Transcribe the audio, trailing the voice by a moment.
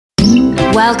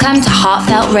Welcome to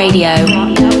Heartfeldt Radio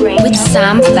with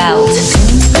Sam Feldt.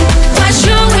 Why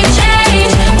should we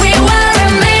change? We were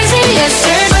amazing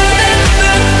yesterday.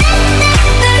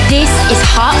 This is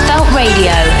Heartfeldt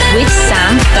Radio with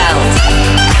Sam Feldt.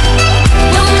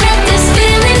 Don't let this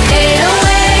feeling fade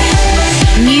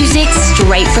away. Music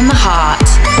straight from the heart.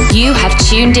 You have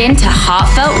tuned in to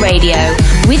Heartfeldt Radio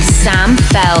with Sam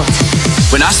Feldt.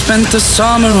 When I spent the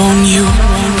summer on you.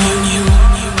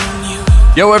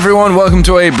 Yo everyone, welcome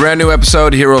to a brand new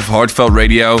episode here of Heartfeldt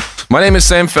Radio. My name is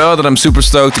Sam Feldt and I'm super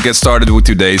stoked to get started with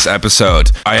today's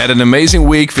episode. I had an amazing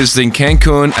week visiting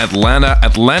Cancún, Atlanta,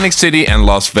 Atlantic City and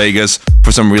Las Vegas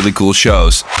for some really cool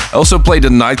shows. I also played the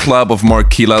nightclub of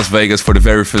Marquee Las Vegas for the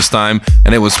very first time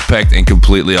and it was packed and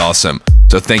completely awesome.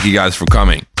 So thank you guys for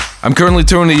coming. I'm currently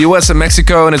touring the US and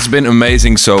Mexico and it's been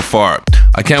amazing so far.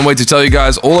 I can't wait to tell you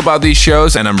guys all about these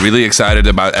shows and I'm really excited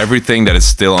about everything that is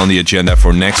still on the agenda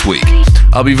for next week.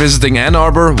 I'll be visiting Ann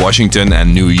Arbor, Washington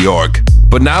and New York.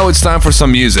 But now it's time for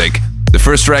some music. The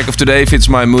first track of today fits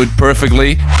my mood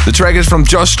perfectly. The track is from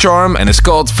Josh Charm and it's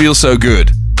called Feel So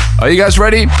Good. Are you guys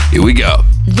ready? Here we go.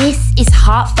 This is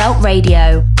Heartfeldt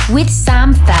Radio with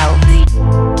Sam Feldt.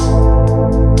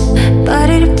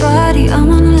 Body to body, I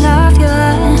wanna love you.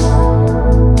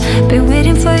 Been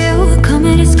waiting for you, come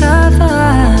and discover.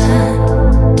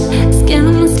 Skin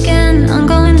on my skin, I'm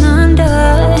going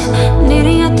under.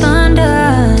 Needing your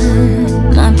thunder.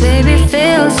 My baby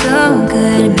feels so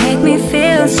good, make me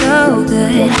feel so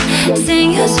good.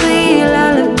 Sing your sweet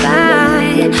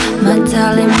lullaby. My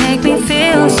darling, make me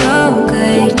feel so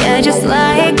good. Yeah, just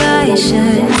like I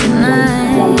should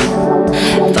tonight.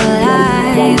 For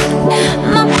life.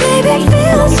 My baby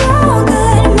feels so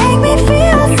good, make me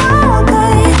feel so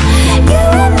good. You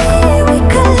and me, we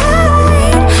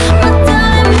collide. My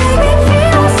darling, make me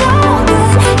feel so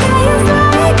good. Yeah, just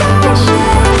like I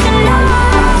should tonight.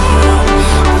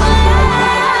 For life.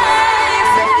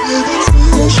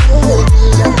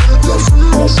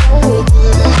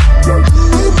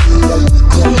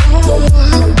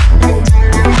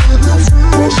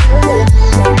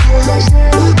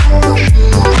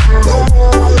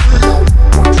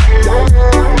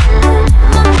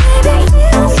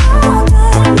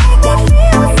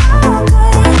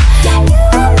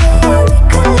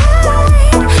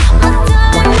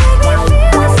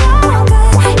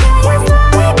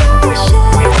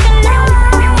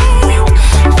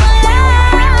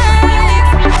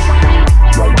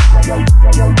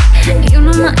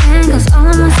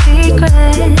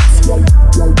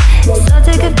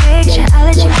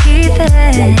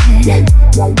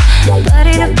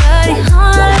 Body to body, I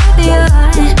wanna love you.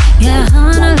 Yeah, I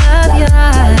wanna love you.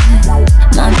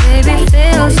 My baby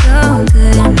feels so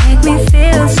good, make me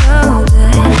feel so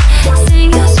good. Sing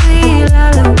your sweet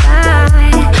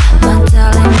lullaby. My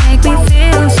darling, make me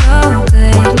feel so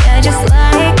good. Yeah, just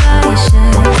like I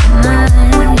should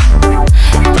tonight.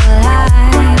 For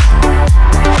life.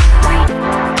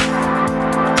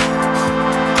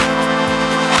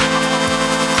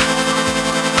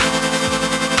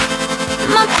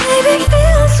 My baby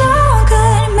feels so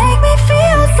good, make me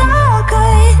feel so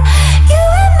good. You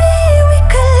and me, we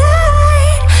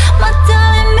collide. My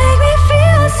darling, make me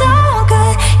feel so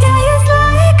good. Yeah, just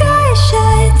like I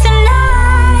should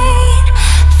tonight.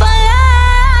 For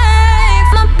life.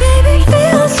 My baby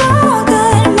feels so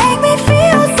good, make me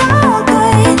feel so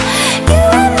good. You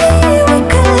and me, we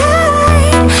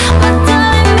collide. My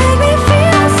darling, make me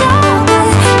feel so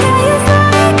good. Yeah, just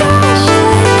like I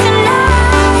should tonight.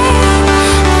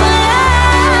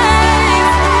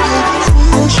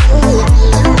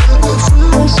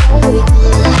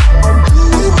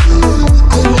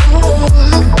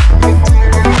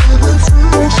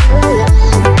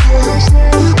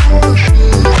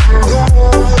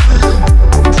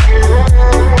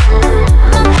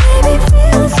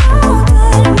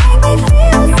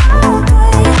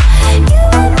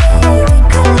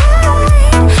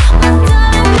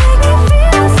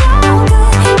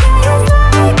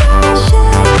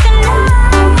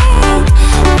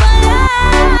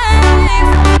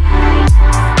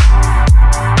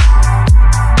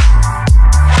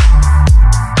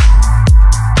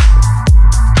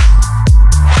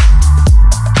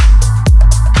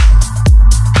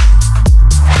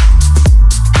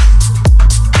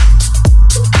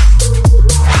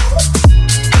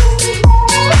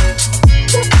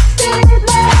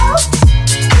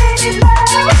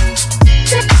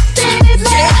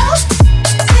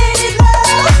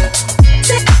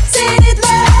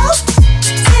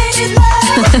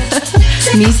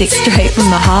 Music straight from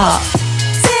the heart.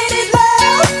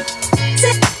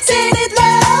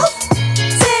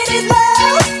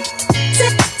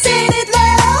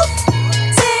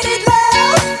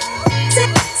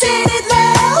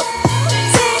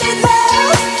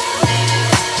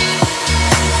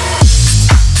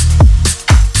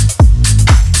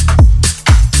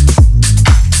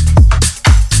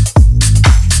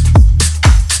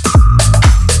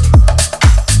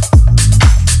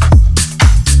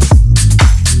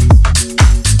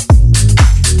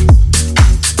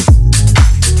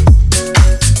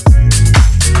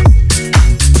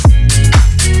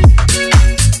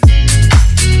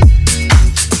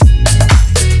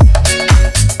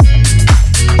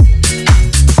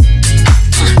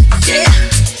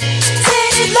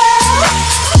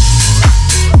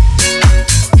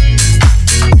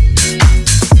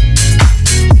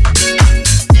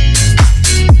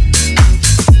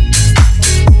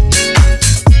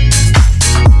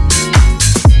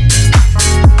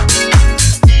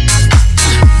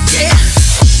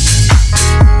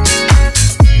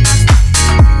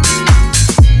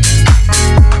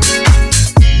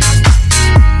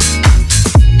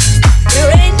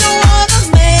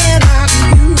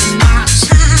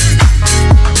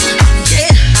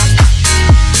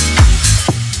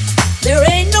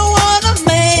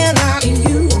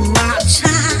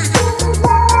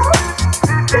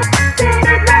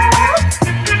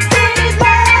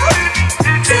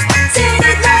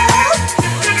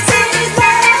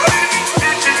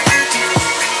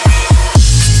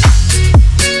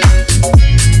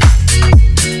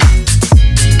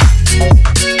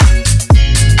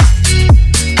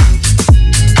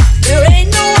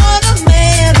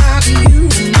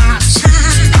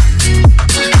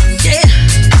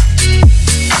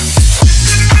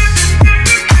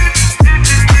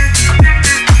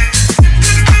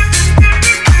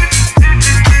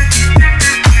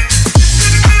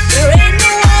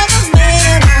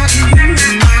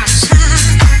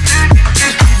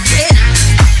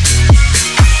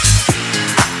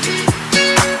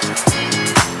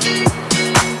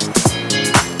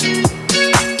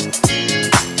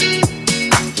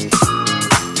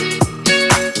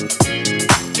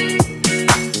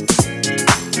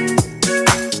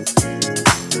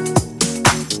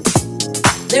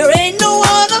 There ain't no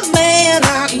other man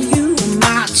like you,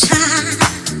 my child.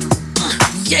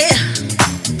 Yeah.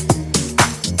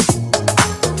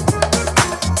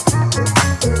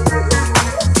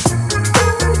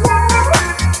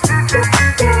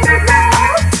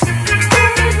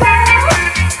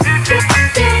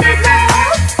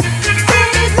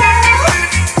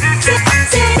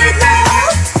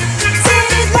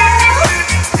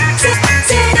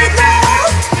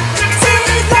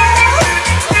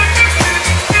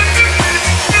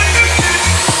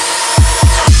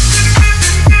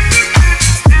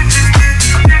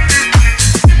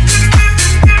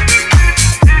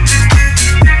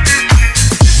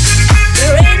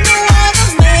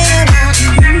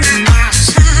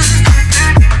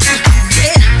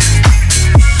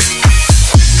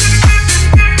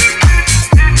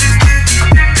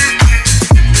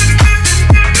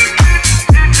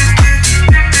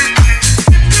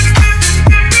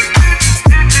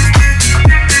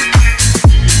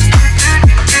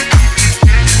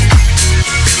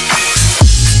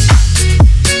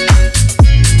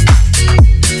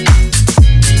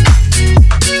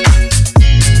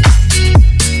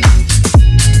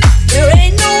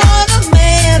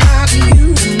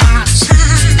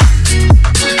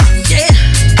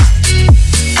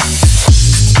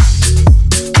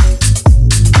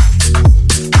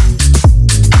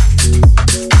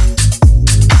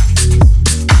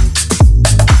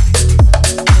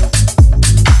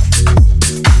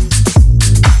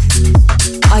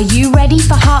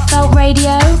 Heartfeldt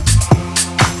Radio.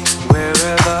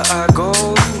 Wherever I go,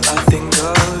 I think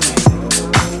of you.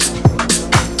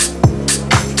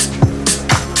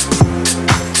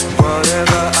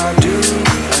 Whatever I do,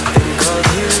 I think of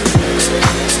you.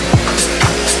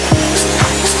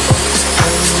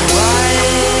 And why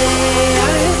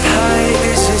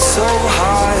is it so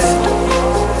hard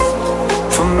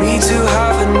for me to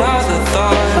have another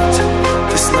thought?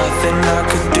 There's nothing I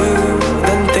could do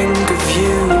than think of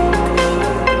you.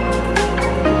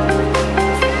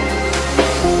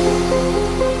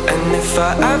 If I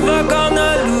ever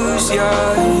gonna lose you,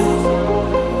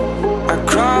 I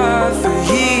cry for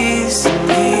years and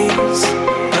years.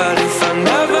 But if I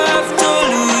never have to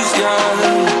lose you,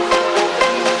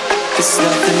 there's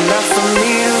nothing left for me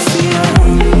to feel.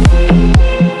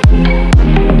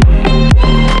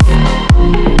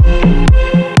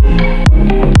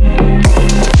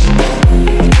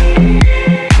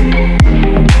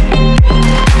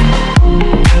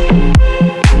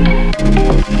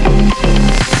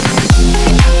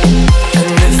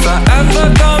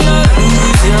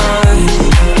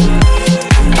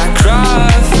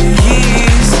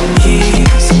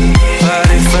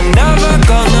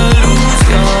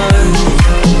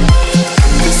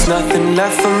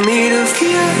 Left for me to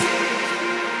feel.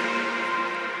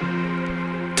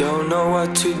 Don't know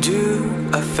what to do,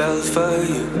 I fell for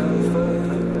you.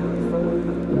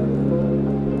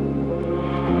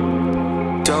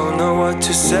 Don't know what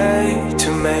to say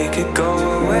to make it go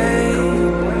away.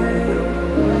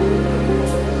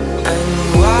 And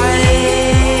why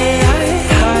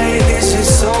is it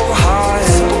so hard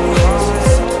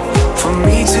for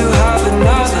me to have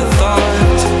another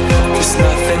thought? There's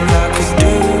nothing I could do.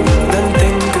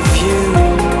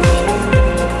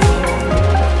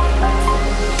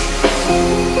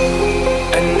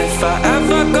 If I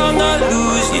ever gonna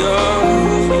lose you,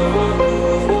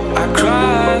 I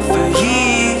cry for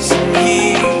years and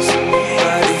years.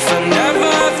 But if I never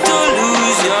have to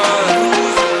lose you,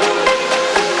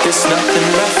 there's nothing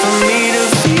left for me to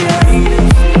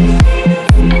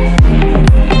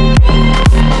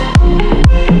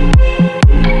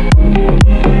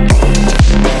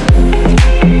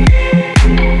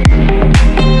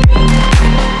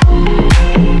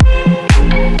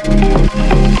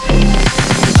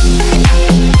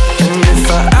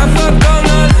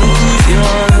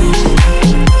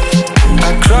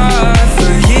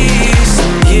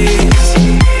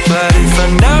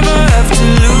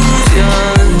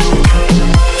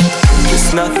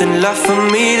left for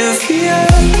me to fear.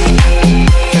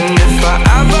 And if I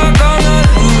ever gonna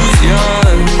lose you,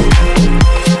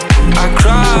 I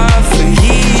cry for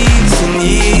years and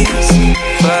years.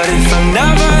 But if I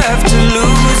never have to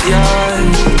lose you,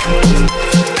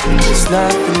 there's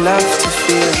nothing left to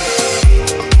fear.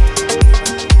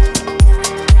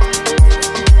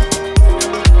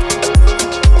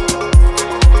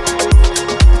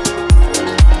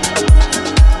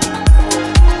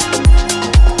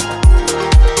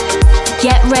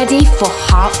 Get ready for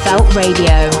Heartfeldt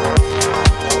Radio.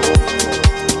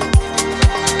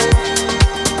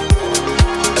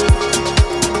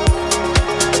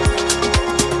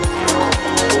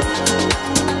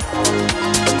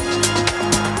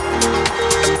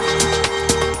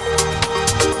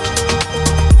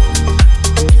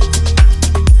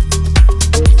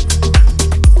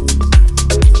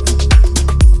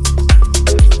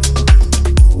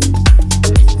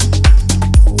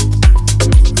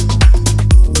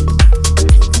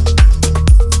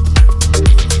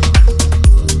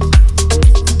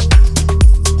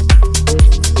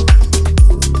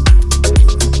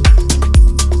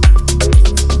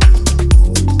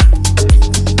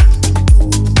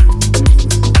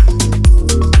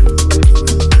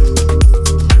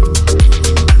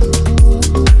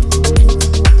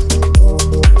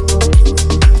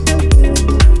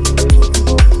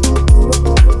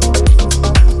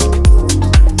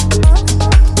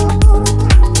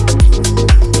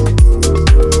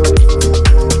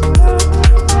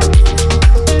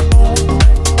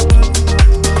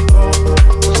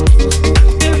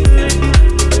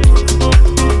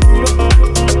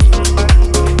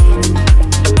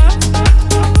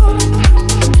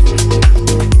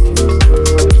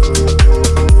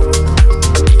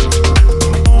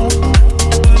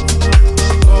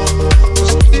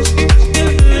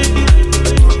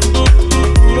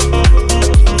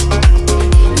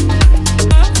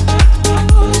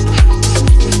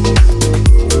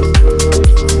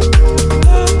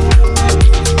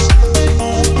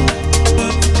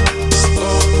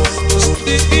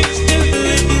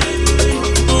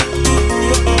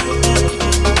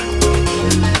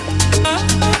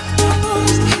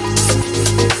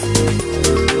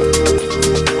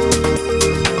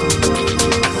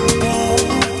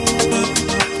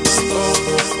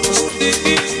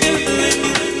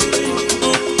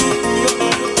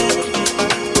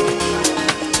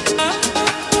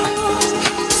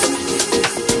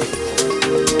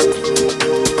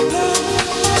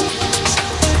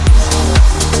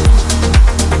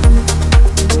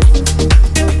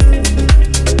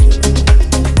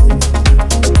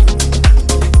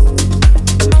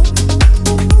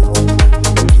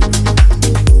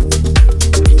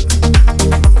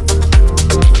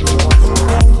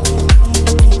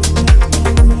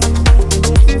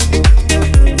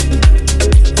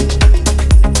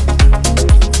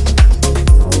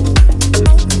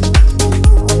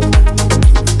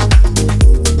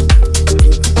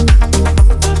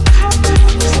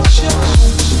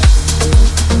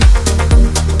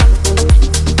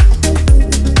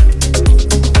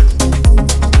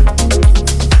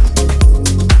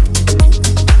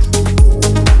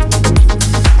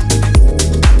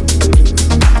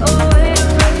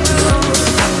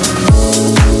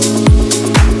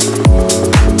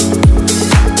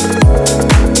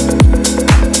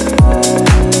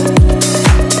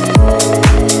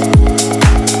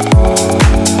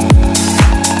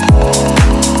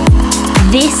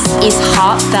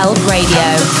 Heartfeldt Radio.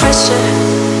 Pressure,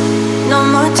 no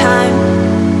more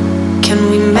time.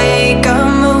 Can we make a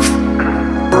move?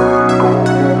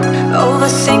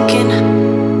 Overthinking,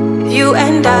 you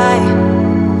and I.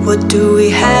 What do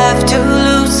we have to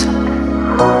lose?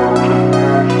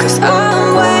 'Cause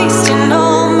I'm wasting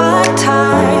all my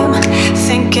time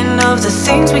thinking of the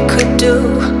things we could do.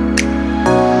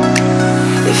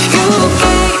 If you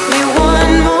gave me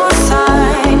one more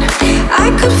sign, I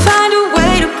could find a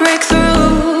way to break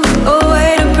through, a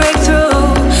way to break through.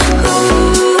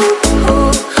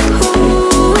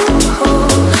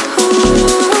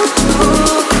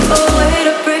 A way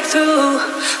to break through.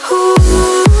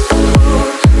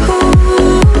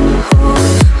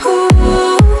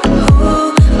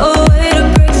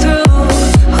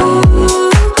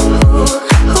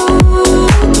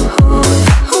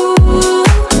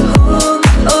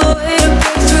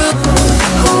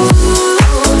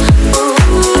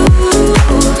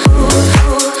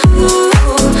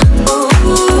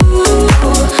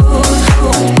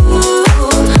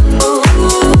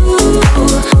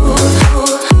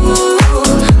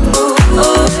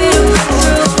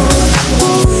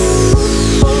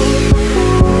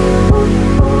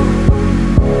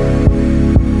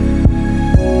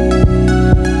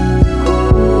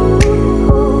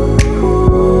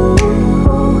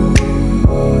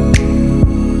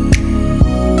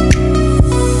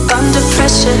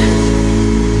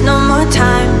 No more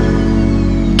time.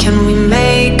 Can we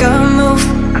make a move?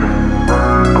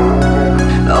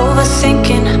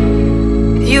 Overthinking,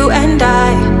 you and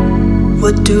I.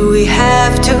 What do we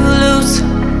have to lose?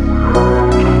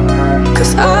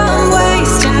 'Cause I'm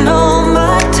wasting all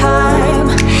my time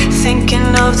thinking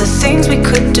of the things we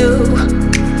could do.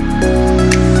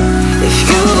 If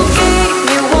you gave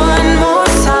me one more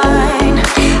sign,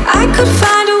 I could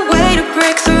find a way to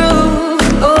break through.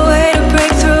 A way to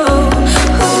break through.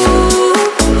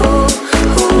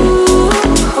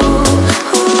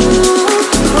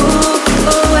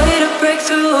 A way to break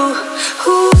through.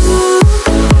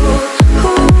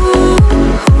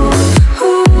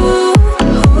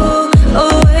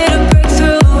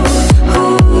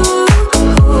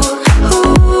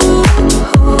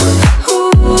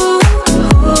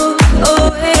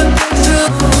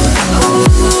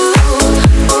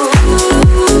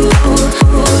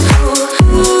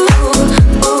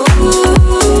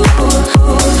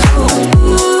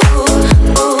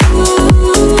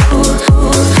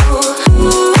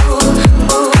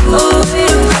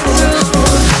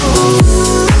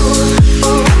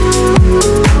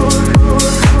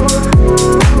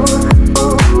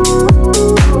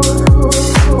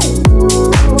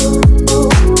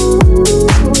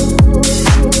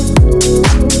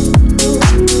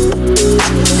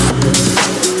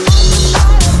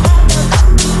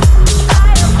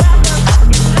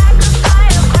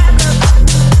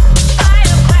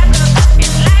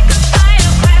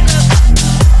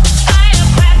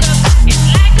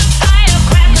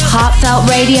 Heartfeldt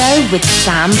Radio with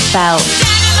Sam Feldt.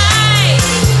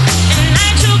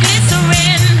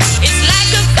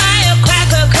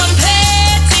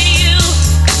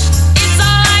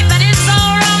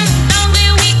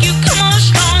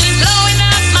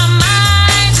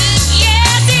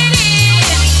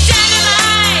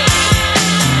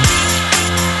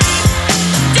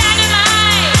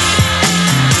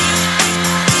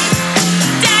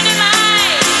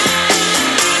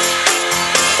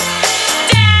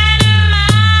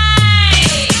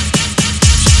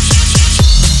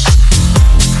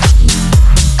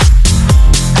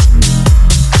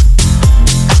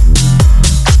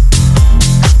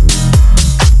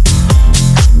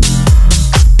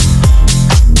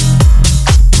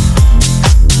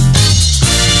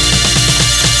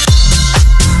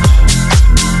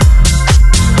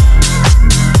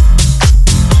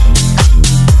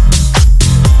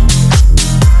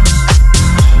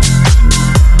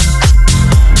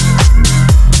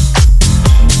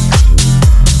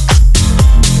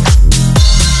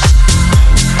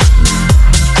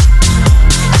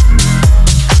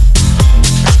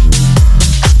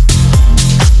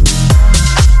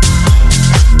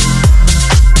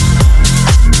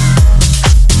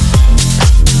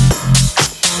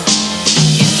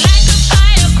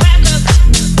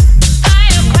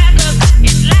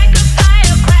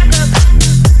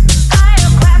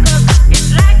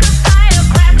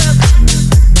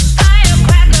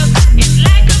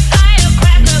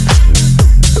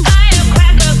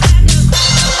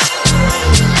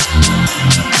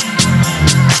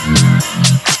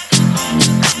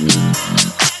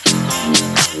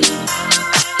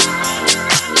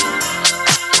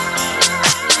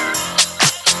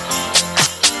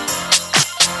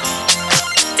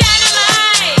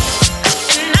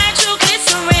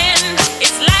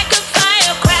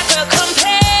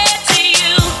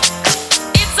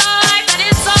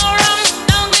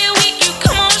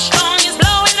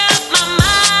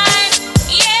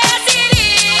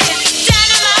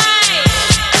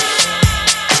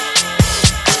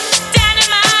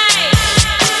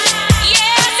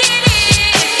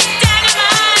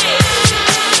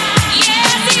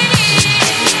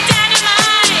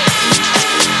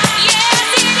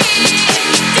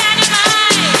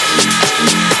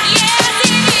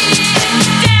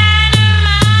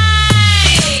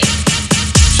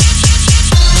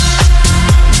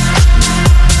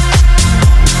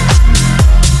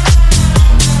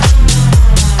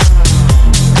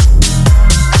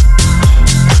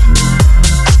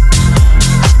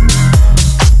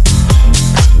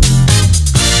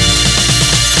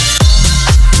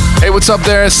 what's up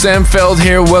there? Sam Feldt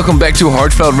here. Welcome back to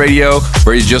Heartfeldt Radio,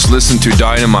 where you just listened to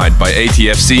Dynamite by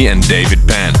ATFC and David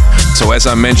Penn. So as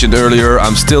I mentioned earlier,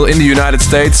 I'm still in the United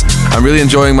States. I'm really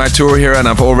enjoying my tour here and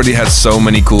I've already had so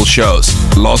many cool shows.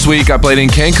 Last week I played in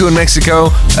Cancún, Mexico,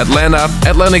 Atlanta,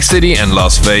 Atlantic City and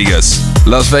Las Vegas.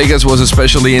 Las Vegas was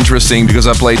especially interesting because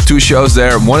I played 2 shows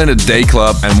there, one in the day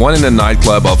club and one in the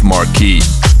nightclub of Marquee.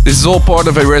 This is all part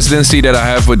of a residency that I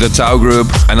have with the Tau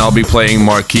Group, and I'll be playing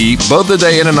Marquee both the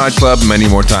day and the nightclub many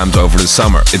more times over the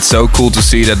summer. It's so cool to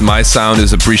see that my sound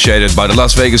is appreciated by the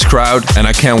Las Vegas crowd, and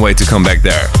I can't wait to come back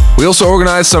there. We also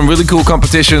organized some really cool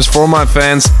competitions for my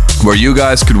fans, where you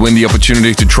guys could win the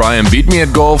opportunity to try and beat me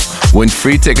at golf, win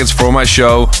free tickets for my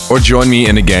show, or join me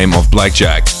in a game of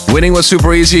blackjack. Winning was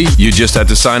super easy, you just had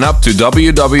to sign up to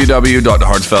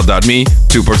www.heartfeldt.me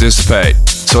to participate.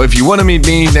 So if you want to meet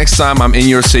me next time I'm in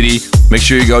your city, make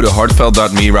sure you go to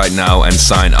heartfeldt.me right now and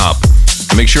sign up.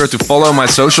 Make sure to follow my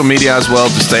social media as well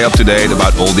to stay up to date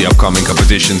about all the upcoming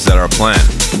competitions that are planned.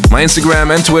 My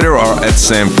Instagram and Twitter are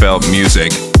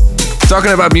 @SamFeldMusic.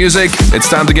 Talking about music, it's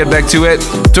time to get back to it.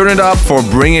 Turn it up for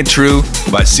Bring It True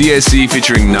by CAC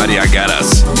featuring Nadia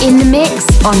Garas. In the mix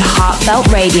on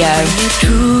Heartfeldt Radio.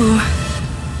 True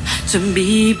to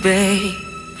me, babe.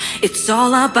 It's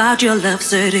all about your love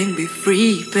setting me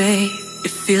free, babe.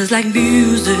 It feels like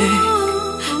music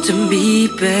to me,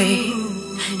 babe.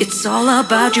 It's all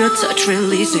about your touch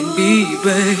releasing me,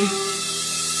 babe.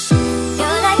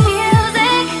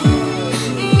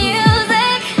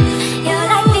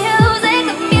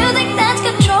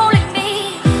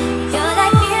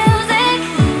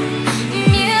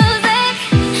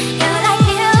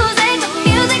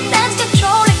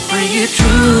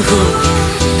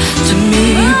 To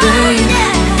me, babe,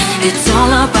 it's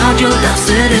all about your love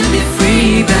setting me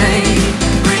free, babe.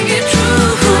 Bring it true to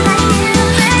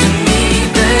me,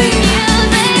 babe.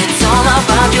 It's all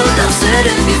about your love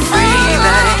setting me free, babe.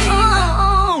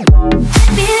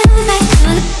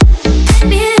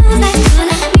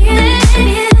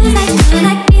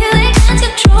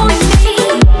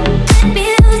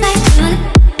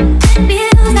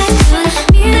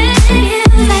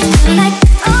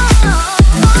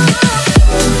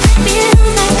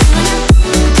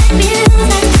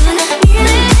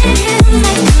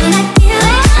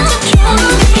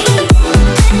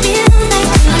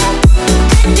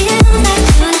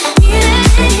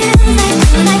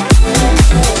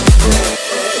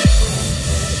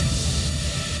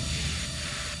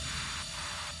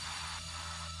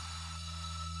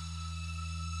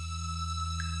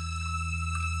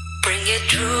 Bring it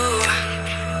true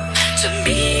to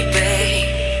me, babe.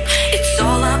 It's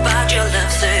all about your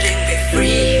love setting me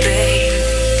free, babe.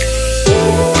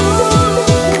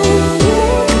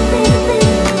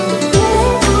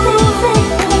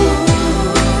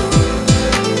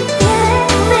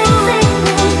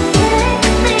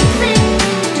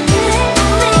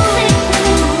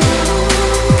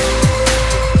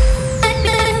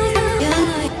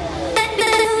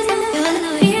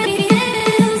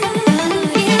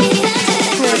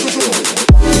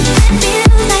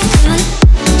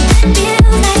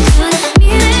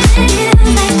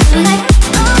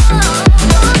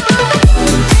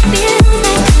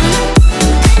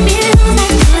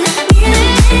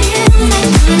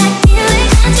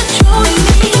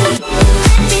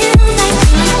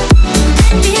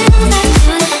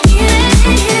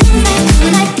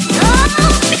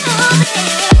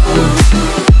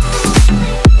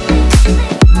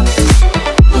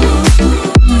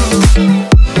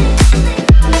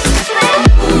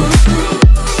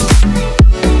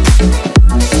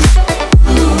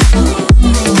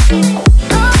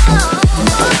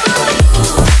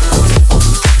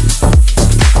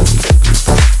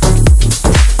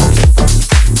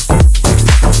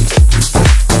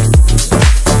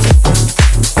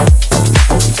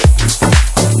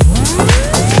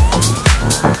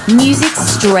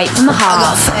 Straight from the heart. I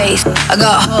got faith, I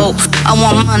got hope, I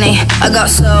want money, I got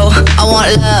soul, I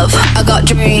want love, I got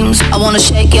dreams, I wanna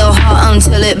shake your heart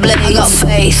until it bleeds. I got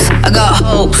faith, I got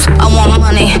hopes, I want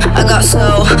money, I got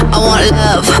soul, I want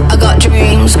love, I got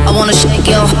dreams, I wanna shake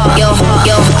your heart, your heart,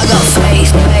 your heart. I got faith,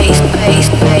 faith,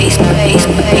 faith, faith, faith,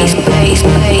 faith, faith, faith,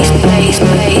 faith, faith, faith,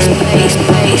 faith,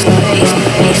 faith, faith,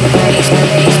 faith,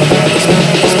 faith, faith.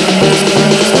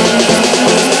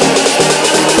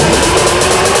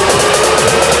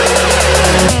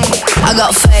 I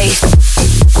got faith.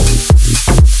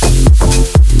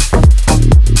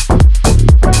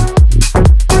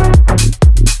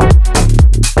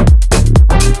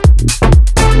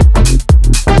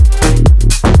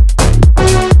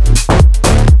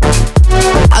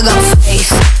 I got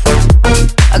faith.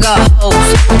 I got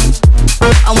hopes.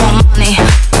 I want money.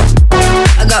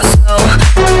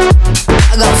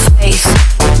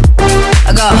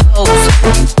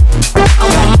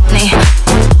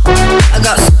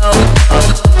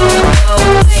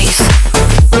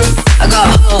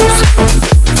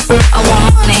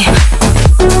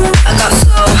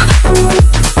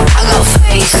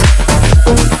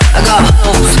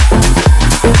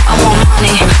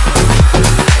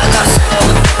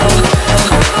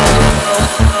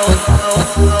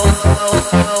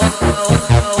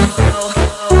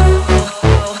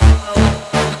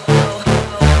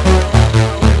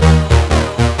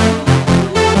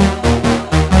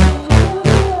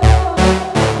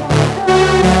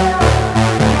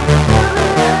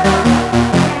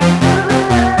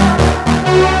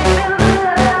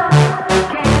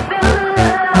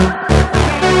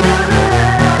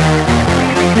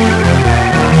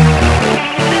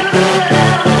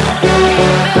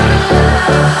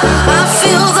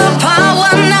 feel the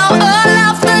power now. All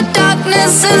of the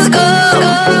darkness is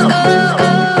gone.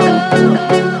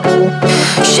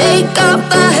 Shake off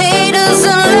the haters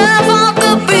and love all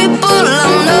the people I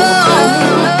know.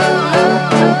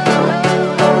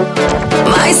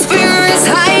 My spirit's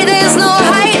high, there's no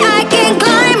height I can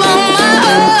climb on my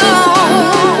own.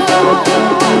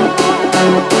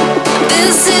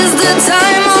 This is the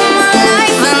time of my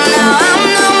life and now I'm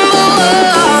number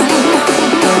one.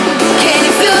 Can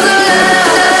you feel the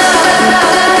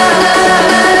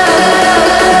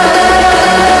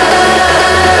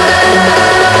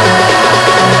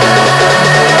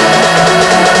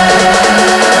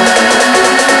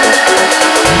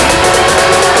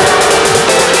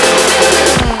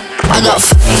I got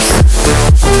faith.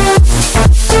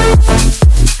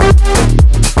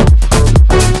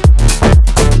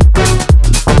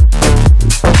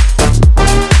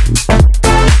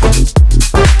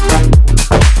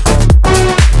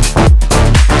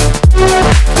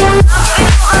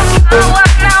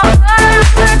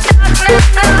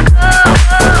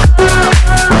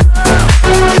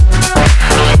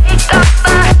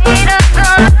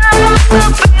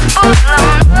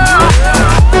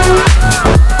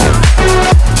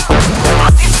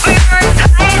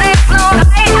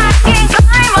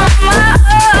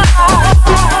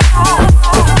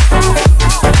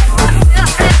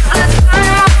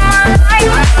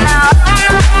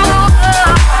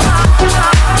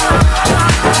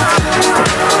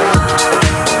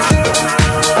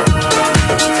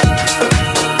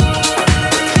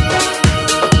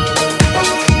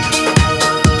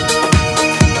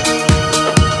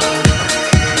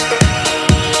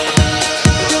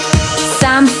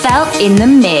 Sam Feldt in the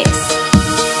mix.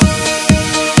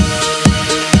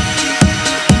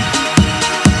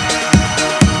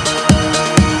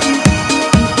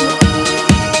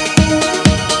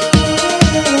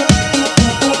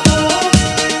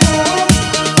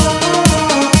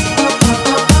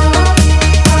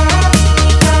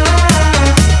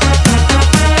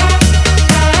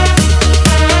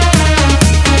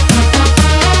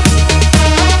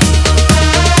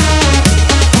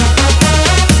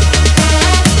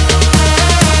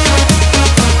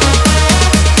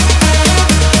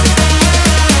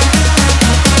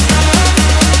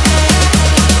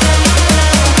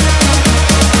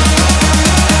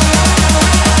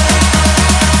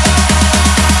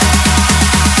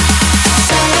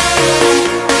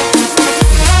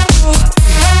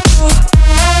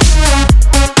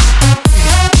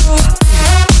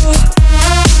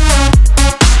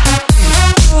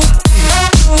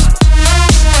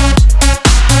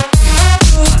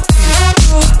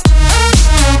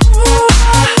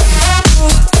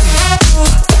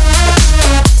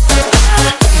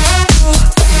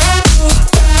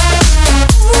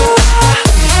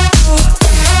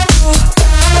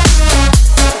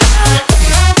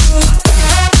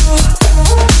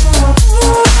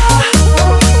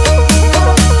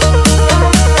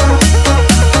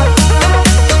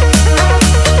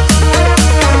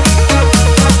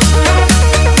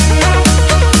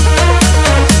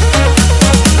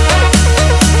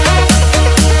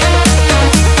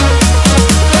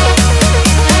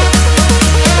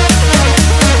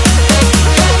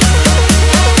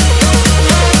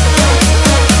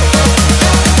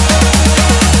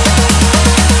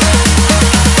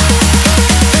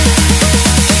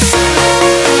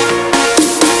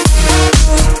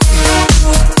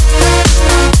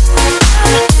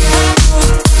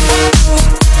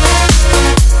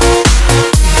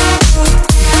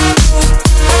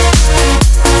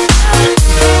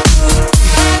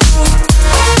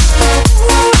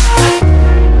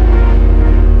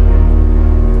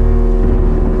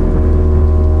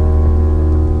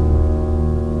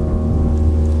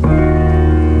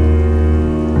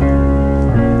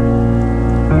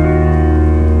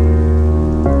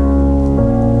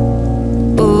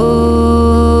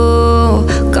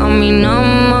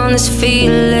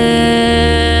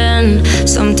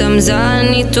 Sometimes I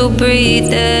need to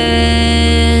breathe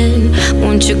in.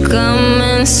 Won't you come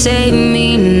and save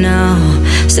me now?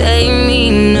 Save me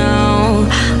now.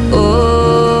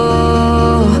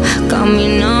 Oh, got me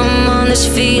numb on this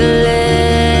feeling.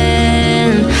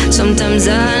 Sometimes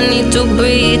I need to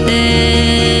breathe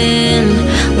in.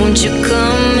 Won't you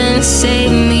come and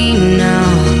save me now?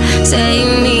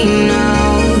 Save me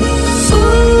now.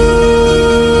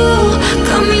 Ooh,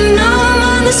 got me numb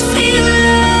on this feeling.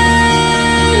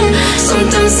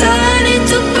 Sometimes I need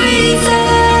to breathe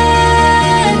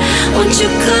in. Won't you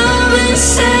come and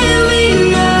save me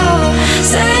now?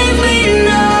 Save me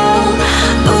now.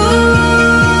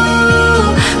 Ooh,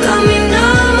 got me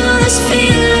numb on this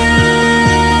feeling.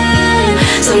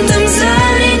 Sometimes I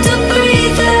need to breathe.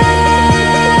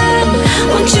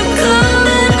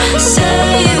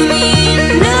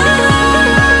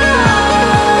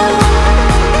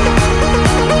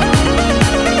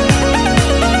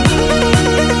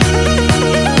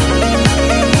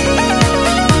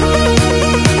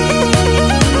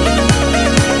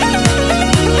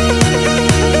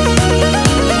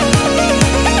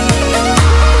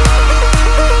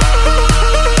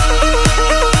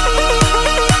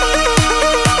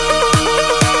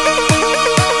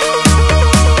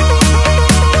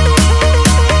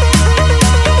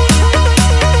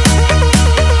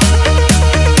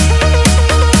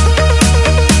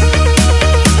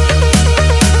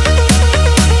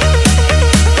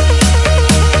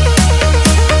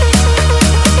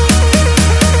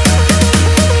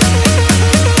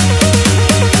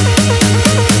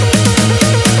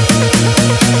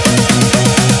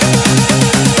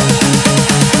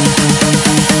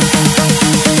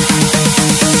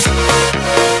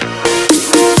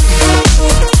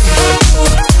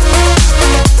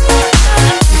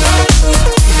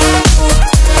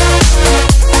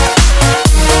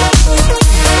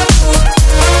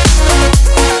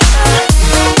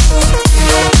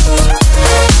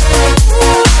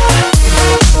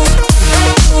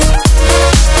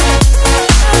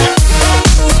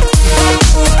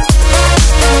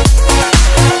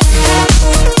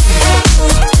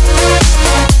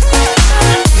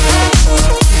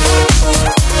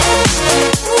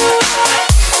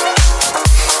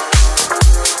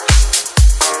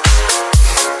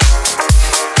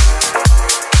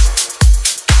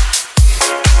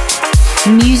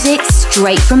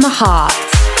 straight from the heart.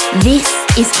 This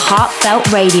is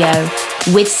Heartfeldt Radio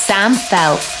with Sam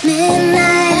Feldt.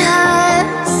 Midnight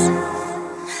hearts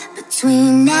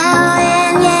between now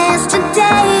and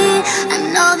yesterday. I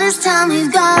know this time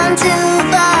we've gone too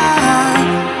far,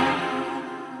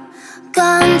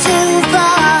 gone too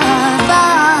far,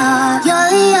 far. You're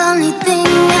the only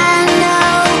thing I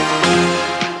know,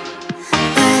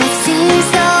 but it seems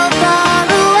so far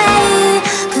away,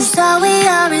 'cause all we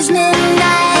are is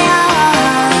midnight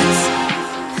hearts.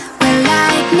 We're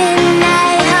like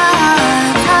midnight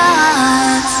hearts,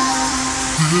 hearts.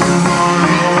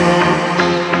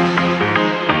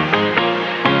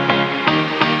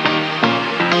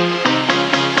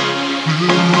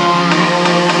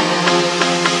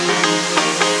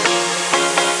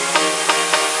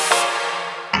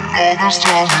 All this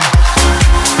time.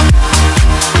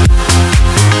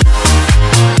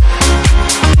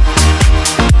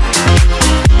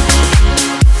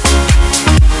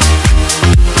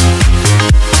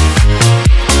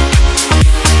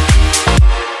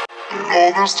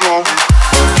 All this time.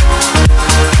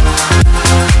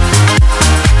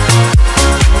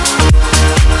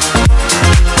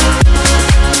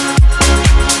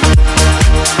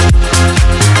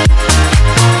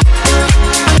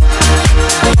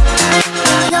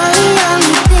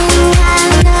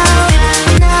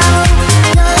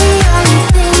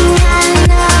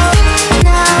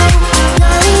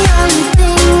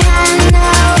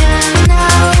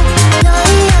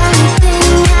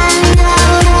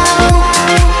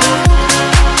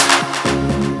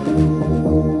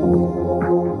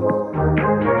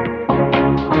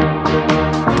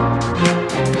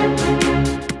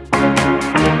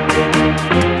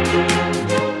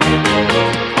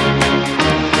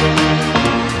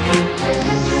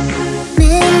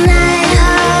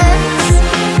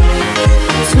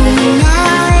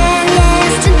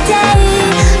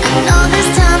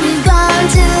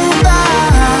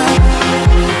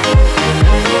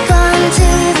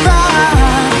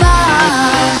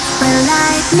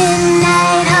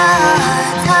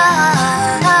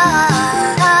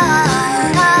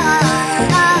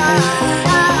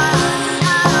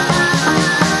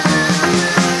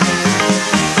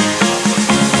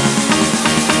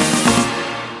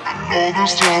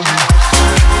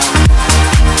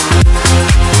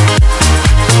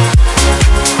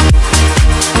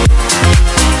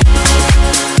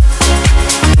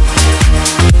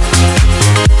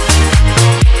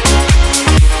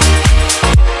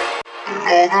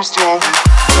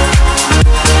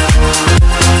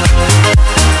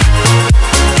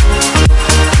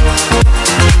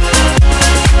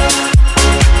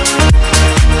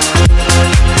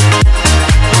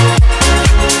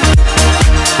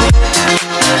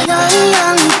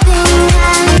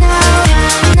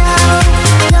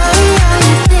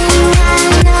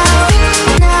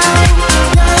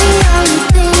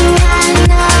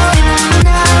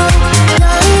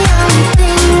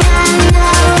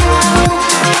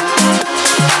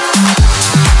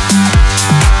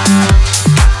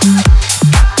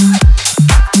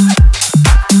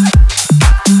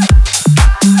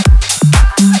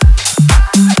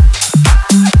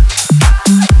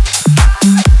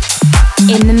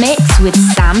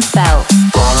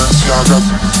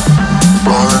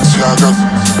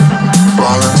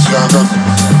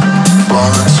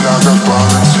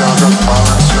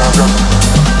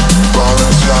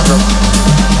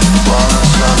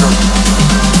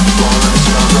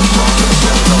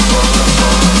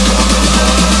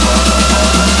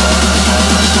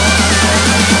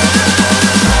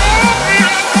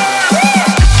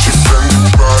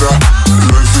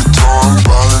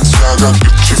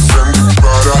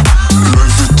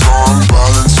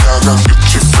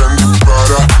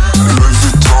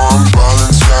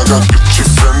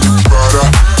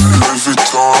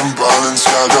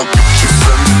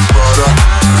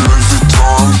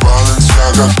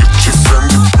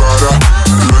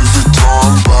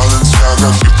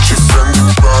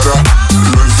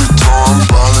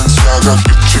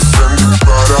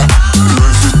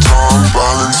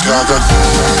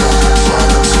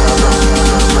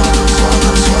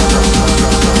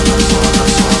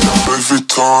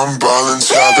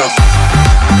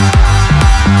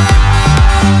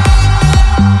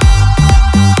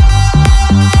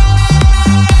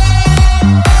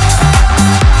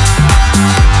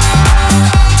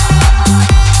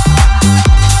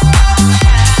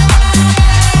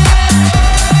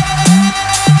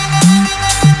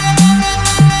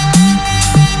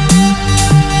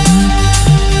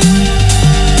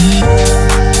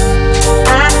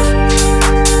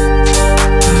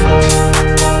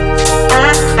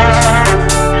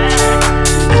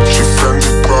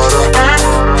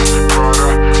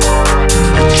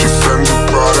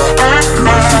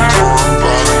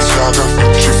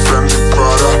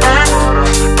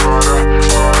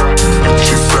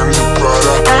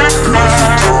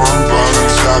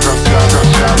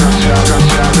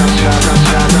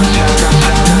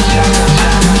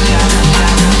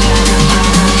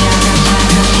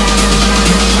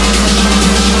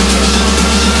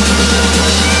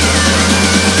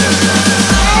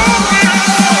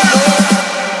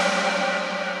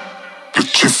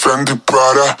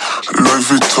 Louis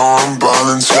Vuitton,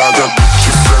 Balenciaga, Gucci,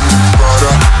 Fendi,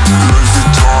 Prada. Louis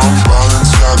Vuitton,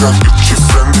 Balenciaga, Gucci,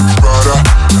 Fendi, Prada.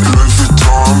 Louis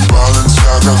Vuitton,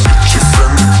 Balenciaga, Gucci,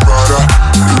 Fendi, Prada.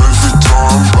 Louis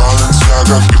Vuitton,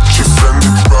 Balenciaga, Gucci, Fendi,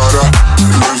 Prada.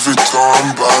 Louis Vuitton,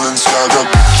 Balenciaga,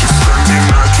 Gucci, Fendi,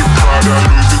 Nike, Prada.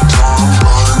 Louis Vuitton,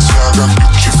 Balenciaga,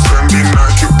 Gucci, Fendi,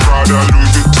 Nike, Prada.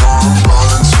 Louis Vuitton,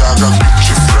 Balenciaga,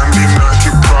 Gucci, Fendi, Nike,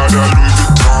 Prada. Louis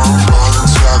Vuitton,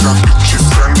 Balenciaga, Gucci,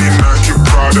 Fendi, Nike,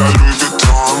 Prada. Louis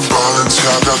Vuitton,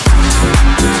 Balenciaga.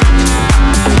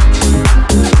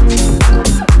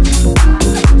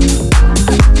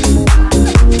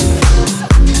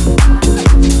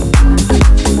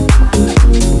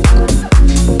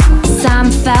 Sam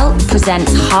Feldt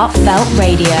presents Heartfeldt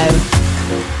Radio.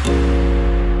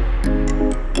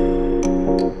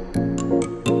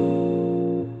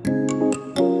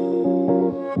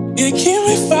 You keep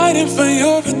me fighting for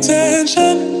your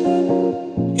attention.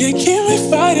 You keep me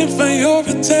fighting for your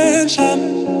attention.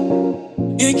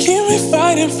 You keep me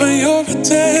fighting for your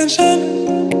attention.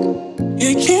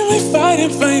 You keep me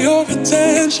fighting for your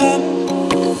attention.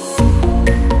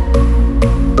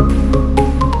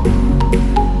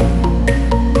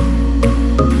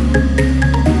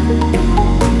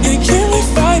 You keep me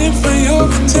fighting for your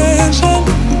attention.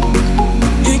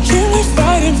 You keep me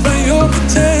fighting for your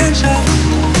attention.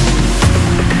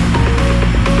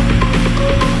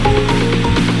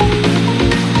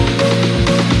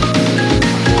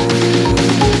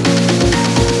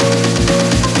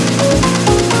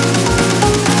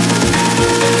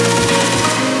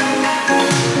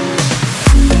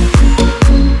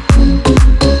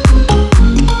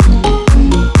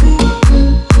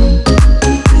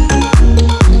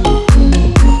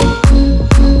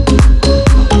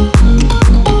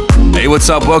 What's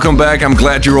up? Welcome back. I'm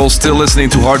glad you're all still listening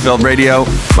to Heartfeldt Radio.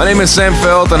 My name is Sam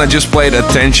Feldt and I just played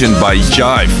Attention by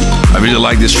Jive. I really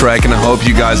like this track and I hope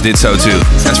you guys did so too.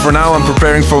 As for now, I'm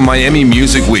preparing for Miami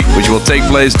Music Week, which will take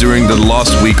place during the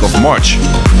last week of March.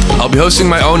 I'll be hosting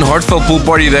my own Heartfeldt pool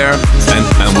party there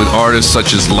and with artists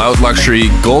such as Loud Luxury,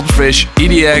 Goldfish,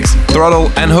 EDX,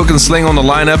 Throttle and Hook and Sling on the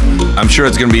lineup. I'm sure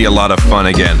it's gonna be a lot of fun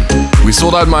again. We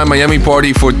sold out my Miami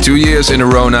party for 2 years in a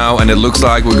row now, and it looks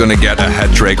like we're gonna get a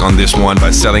hat trick on this one by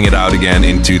selling it out again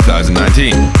in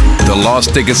 2019. The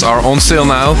last tickets are on sale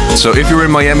now, so if you're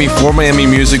in Miami for Miami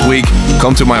Music Week,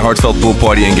 come to my Heartfeldt pool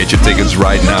party and get your tickets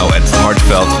right now at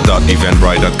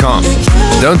heartfeldt.eventbrite.com.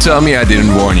 Don't tell me I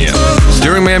didn't warn you.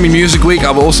 During Miami Music Week,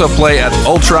 I will also play at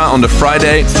Ultra on the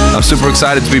Friday. I'm super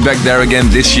excited to be back there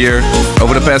again this year.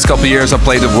 Over the past couple years, I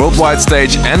played the worldwide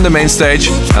stage and the main stage,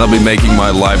 and I'll be making my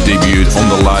live debut on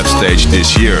the live stage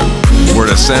this year, where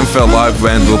the Sam Feldt live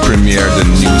band will premiere the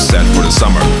new set for the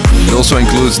summer. It also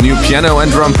includes new piano and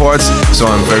drum parts, so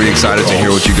I'm very excited to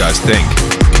hear what you guys think.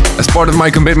 As part of my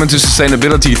commitment to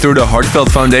sustainability through the Heartfeldt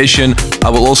Foundation, I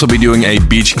will also be doing a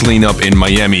beach cleanup in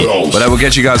Miami, but I will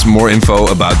get you guys more info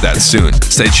about that soon.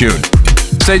 Stay tuned.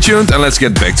 Stay tuned and let's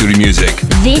get back to the music.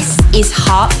 This is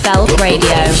Heartfeldt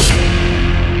Radio.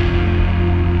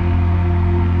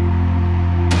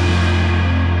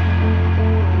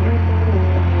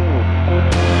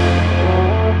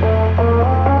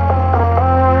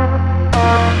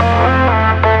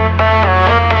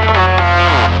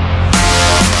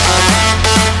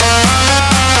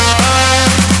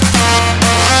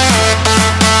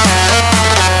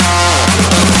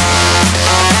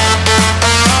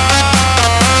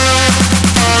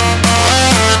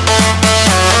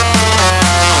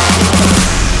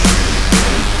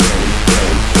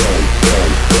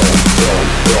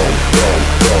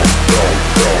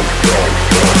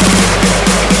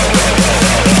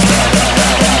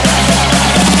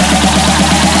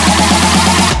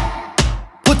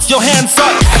 Your hands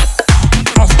up.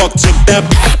 I fucked you up.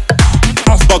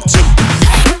 I fucked you.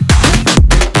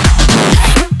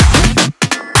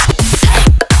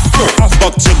 I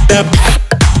fucked you up.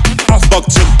 I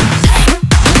fucked you.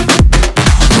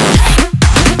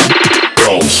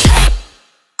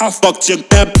 I fucked you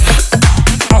up.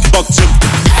 I fucked you.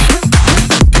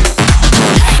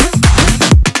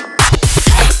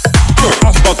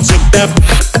 I fucked you up.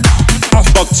 I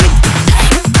fucked you.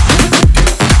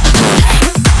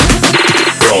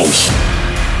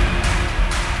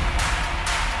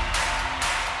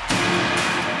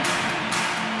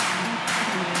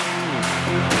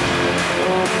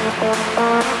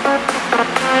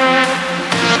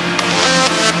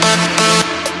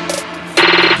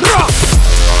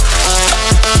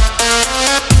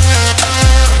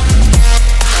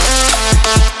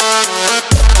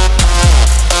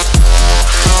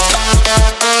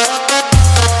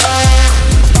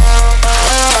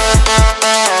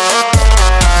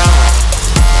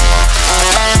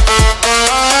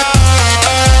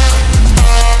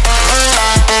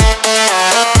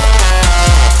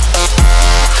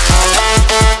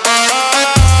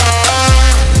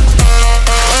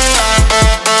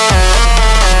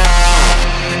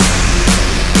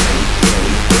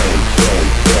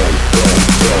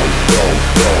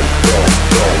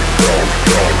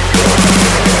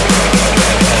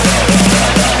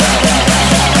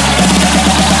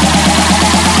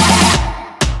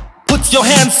 your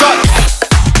hands up.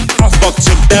 I fucked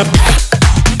you them.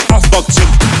 I fucked you.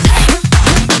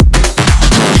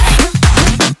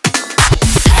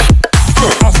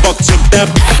 I fucked you them.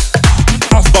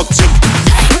 I fucked you.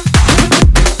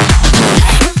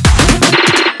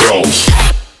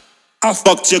 I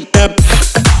fucked you them.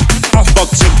 I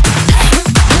fucked you.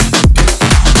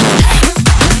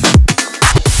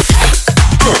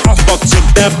 I fucked you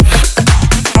them.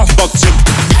 I fucked you.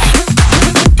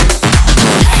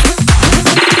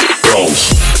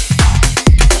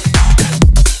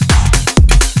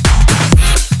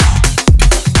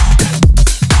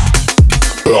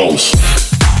 Bounce.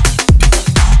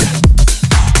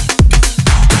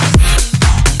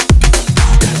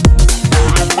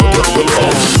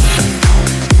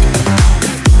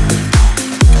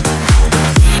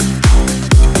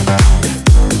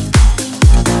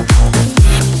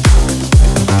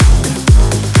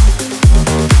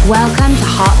 Welcome to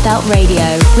Heartfeldt Radio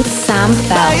with Sam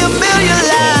Feldt.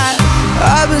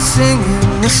 I've been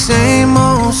singing the same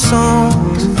old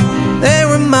songs. They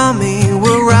remind me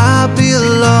where I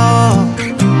belong.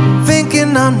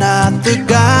 Thinking I'm not the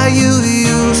guy you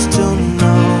used to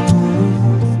know.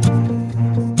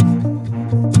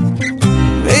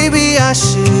 Maybe I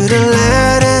should've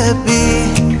let it be.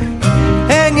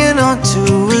 Hanging on to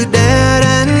a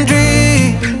dead-end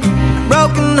dream.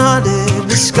 Broken hearted,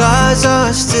 the scars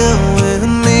are still with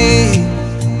me.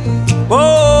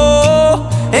 Oh,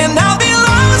 and I'll be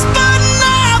lost but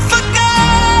not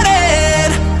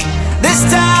forgotten. This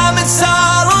time it's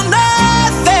all or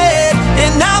nothing,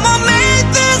 and I'ma make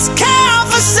this count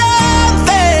for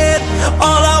something.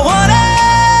 All I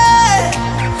wanted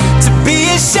to be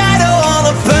a shadow on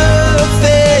a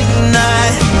perfect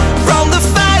night, from the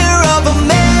fire of a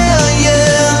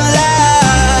million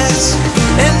lies.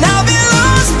 And I'll be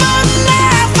lost but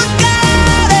not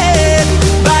forgotten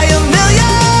by a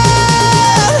million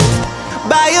lies.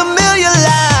 By a million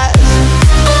lies.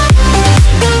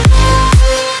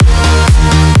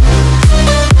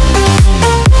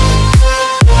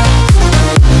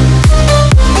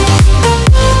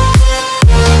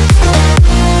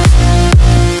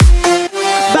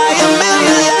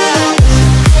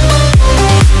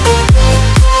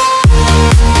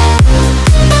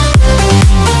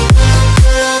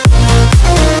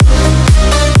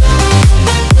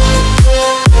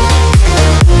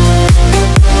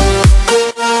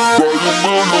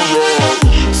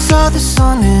 Saw the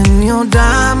sun in your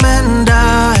diamond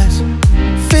eyes,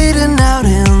 fading out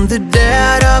in the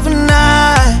dead of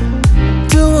night.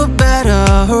 To a better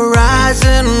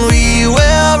horizon we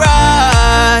will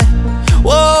ride.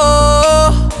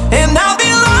 Whoa, and I'll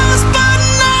be lost but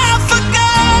not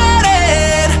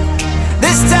forgotten.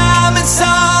 This time it's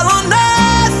all or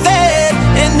nothing,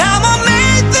 and I'ma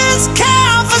make this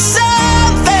count for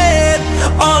something.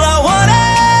 All I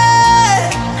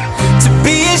wanted to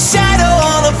be a shadow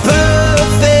on a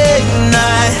perfect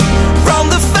night, from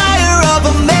the fire of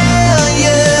a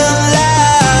million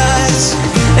lies.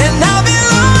 And I'll be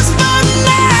lost but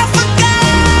not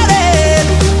forgotten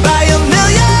by a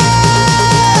million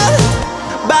lies.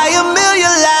 By a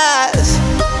million lies.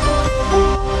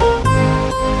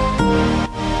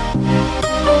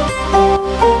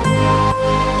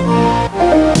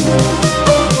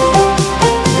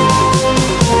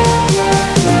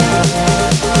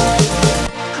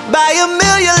 By a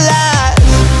million lies.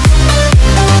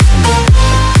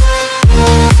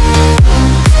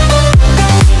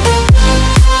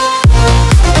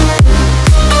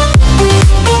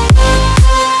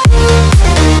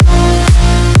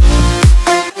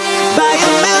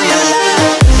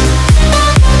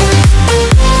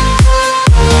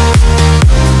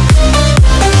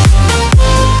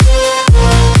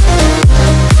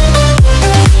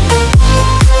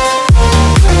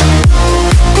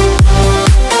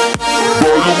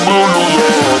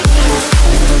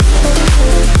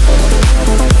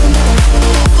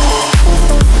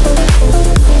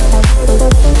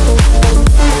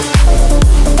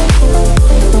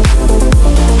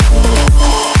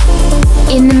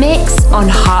 In the mix on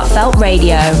Heartfeldt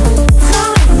Radio.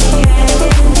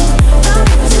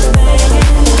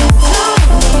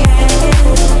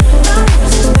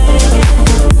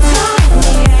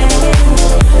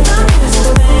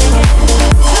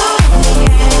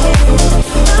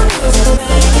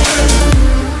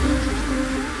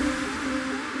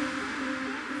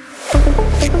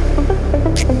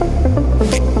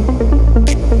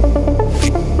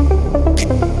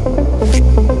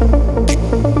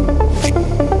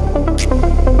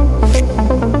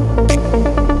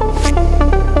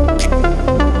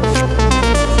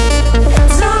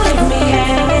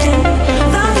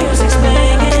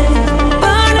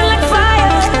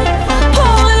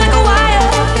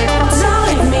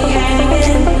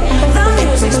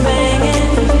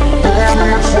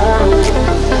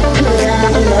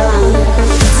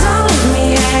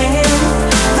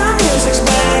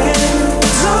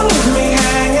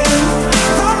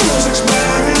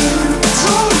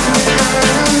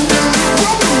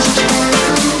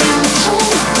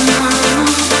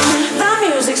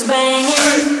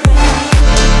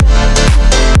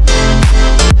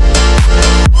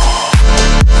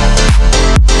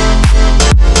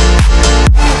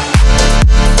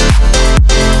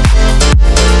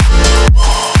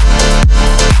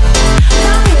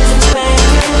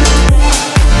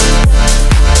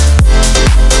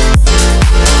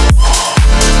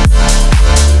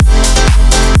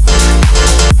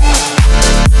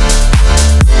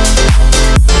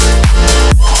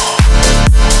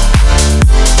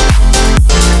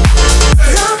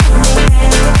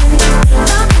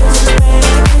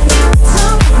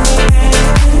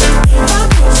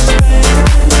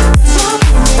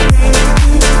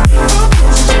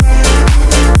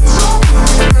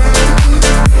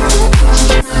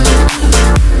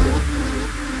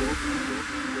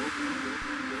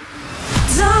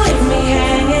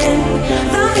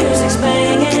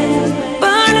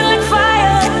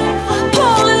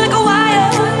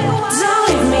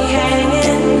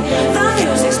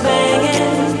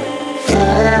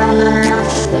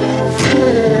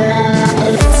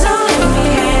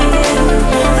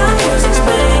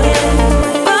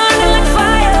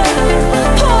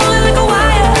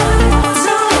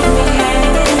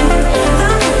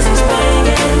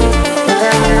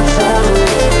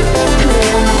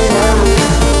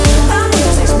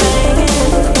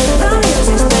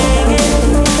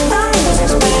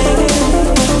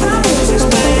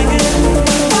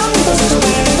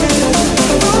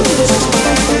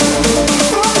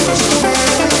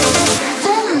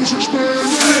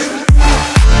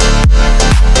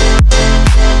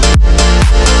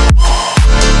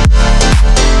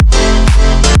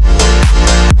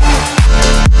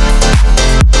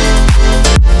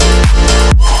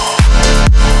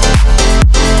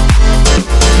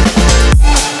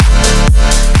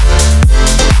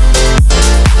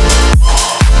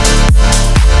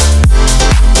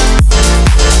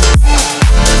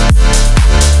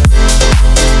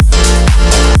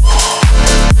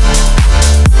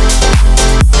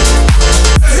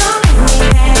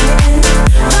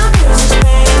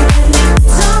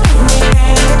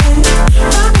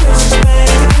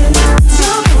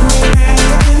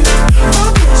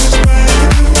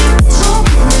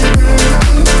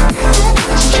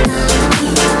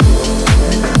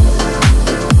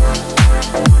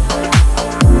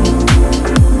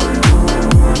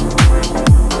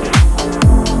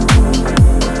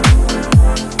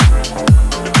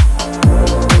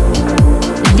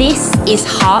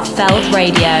 Heartfeldt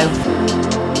Radio.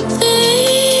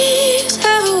 Things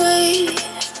have a way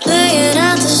playing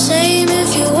out the same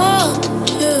if you want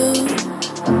to.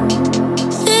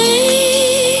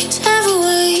 Things have a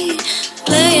way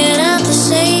playing out the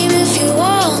same if you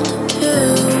want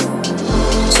to.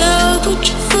 So put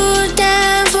your foot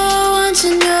down for once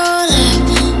in your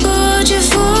life. Put your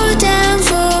foot down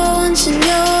for once in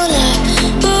your life.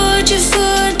 Put your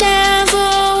foot down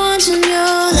for once in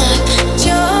your life.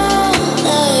 Your life.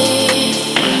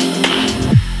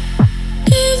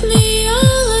 Give me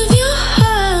all of your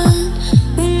heart.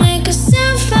 We'll make a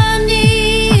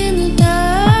symphony in the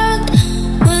dark.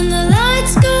 When the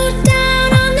lights go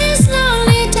down on this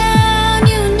lonely town,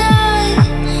 you and I.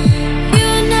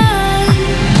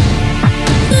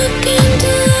 Look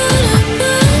into the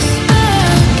bus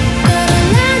back. Gotta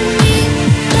let me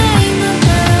play my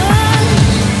part.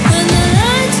 When the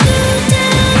lights go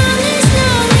down on this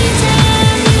lonely town, you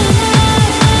and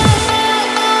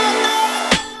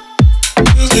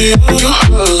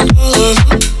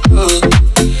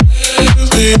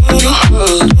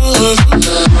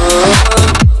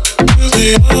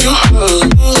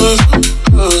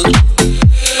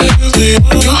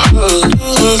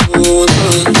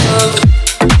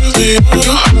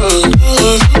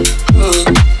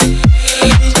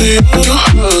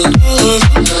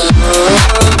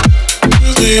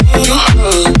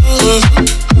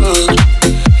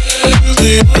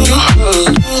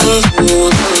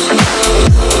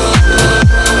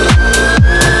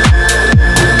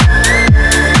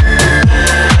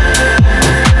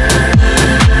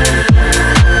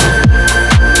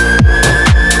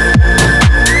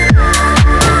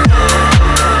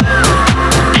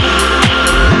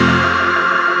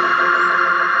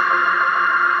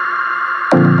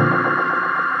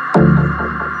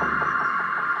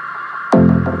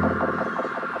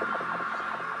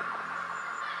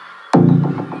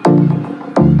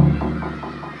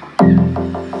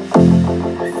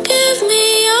give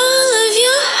me all of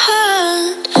your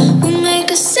heart. We'll make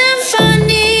a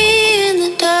symphony in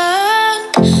the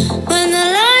dark. When the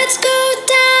lights go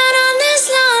down on this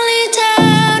lonely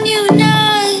town, you and I.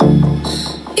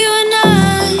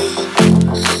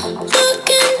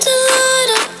 Looking to light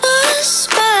up a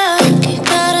spark. You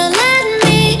gotta let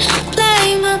me play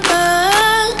my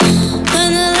part. When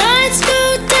the lights go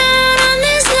down on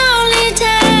this lonely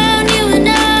town, you and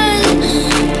I.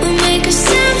 We'll make a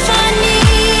symphony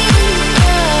in the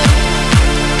dark.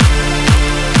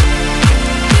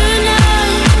 You and I.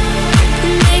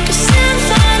 We'll make a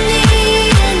symphony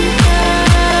in the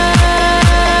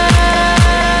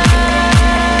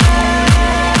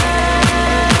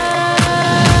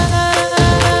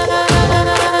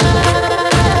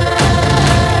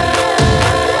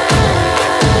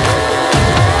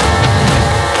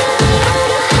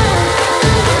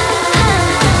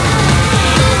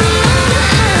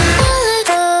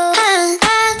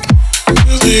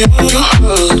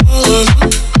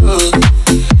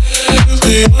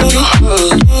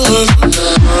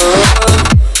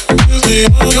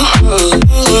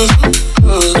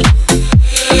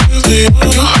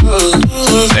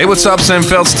Hey, what's up? Sam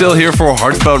Feldt still here for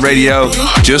Heartfeldt Radio,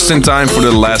 just in time for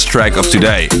the last track of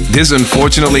today. This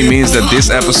unfortunately means that this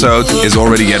episode is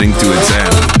already getting to its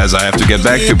end, as I have to get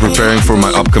back to preparing for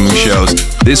my upcoming shows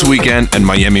this weekend and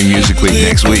Miami Music Week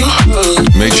next week.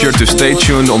 Make sure to stay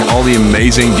tuned on all the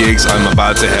amazing gigs I'm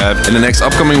about to have in the next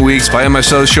upcoming weeks via my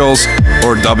socials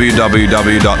or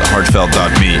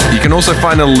www.heartfeldt.me. You can also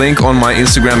find a link on my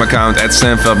Instagram account at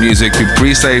Sam Feldt Music to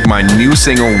pre-save my new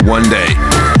single One Day.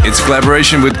 It's a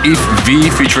collaboration with Eve V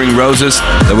featuring Roses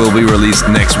that will be released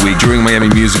next week during Miami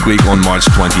Music Week on March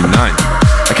 29th.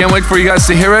 I can't wait for you guys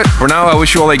to hear it. For now, I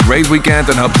wish you all a great weekend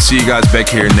and hope to see you guys back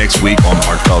here next week on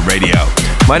Heartfeldt Radio.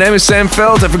 My name is Sam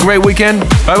Feldt. Have a great weekend.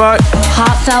 Bye-bye.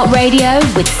 Heartfeldt Radio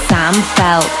with Sam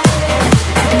Feldt.